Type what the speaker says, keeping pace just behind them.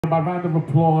My round of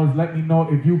applause. Let me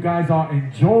know if you guys are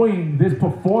enjoying this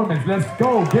performance. Let's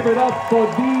go. Give it up for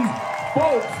these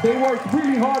folks. They worked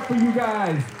really hard for you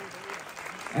guys.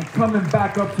 And coming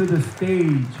back up to the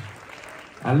stage.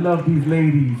 I love these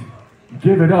ladies.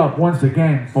 Give it up once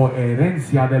again for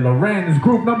Herencia de Lorenz,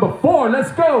 group number 4.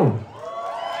 Let's go.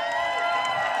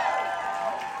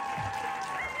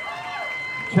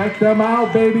 Check them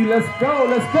out, baby. Let's go.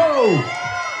 Let's go.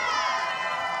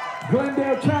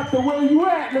 Glendale chapter, where you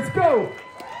at? Let's go.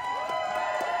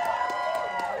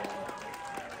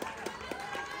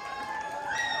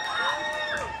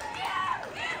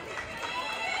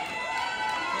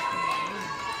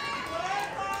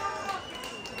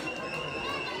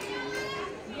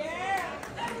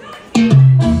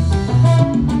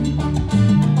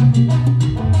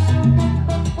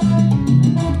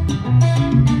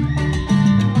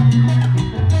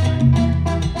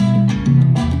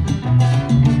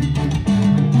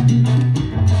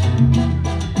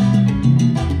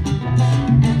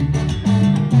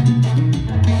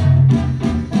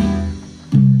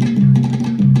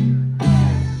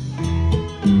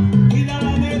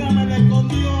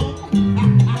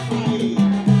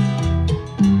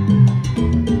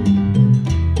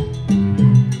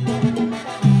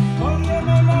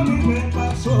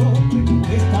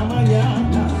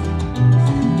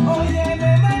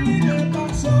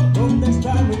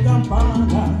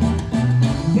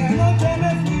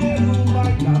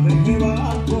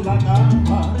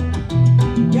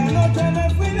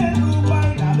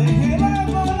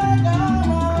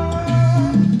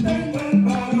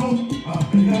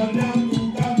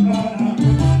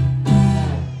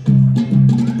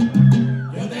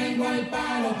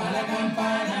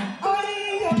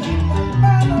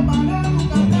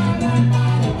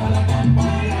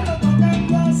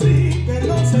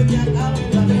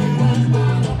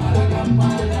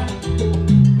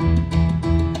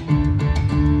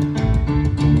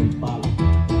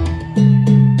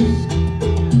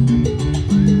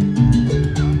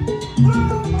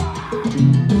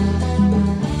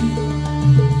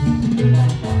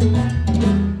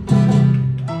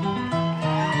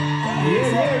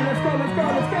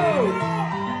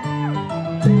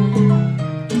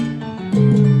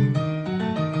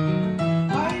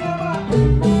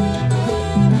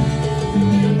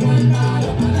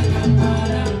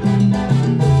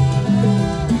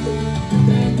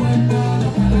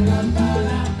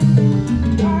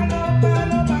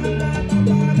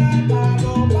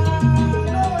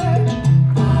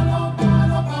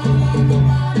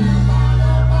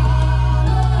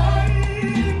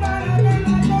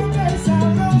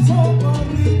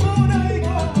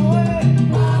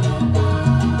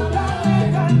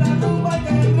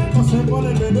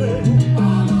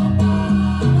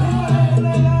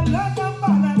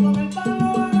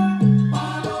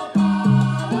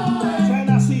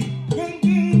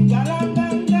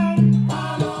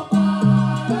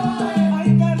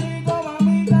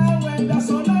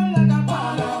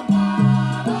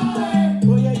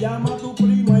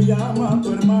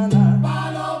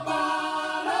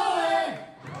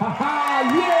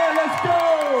 Yeah, let's go!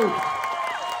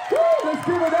 Woo, let's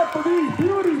give it up for these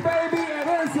beauties, baby.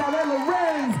 Herencia de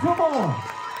Lorenz, come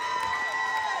on.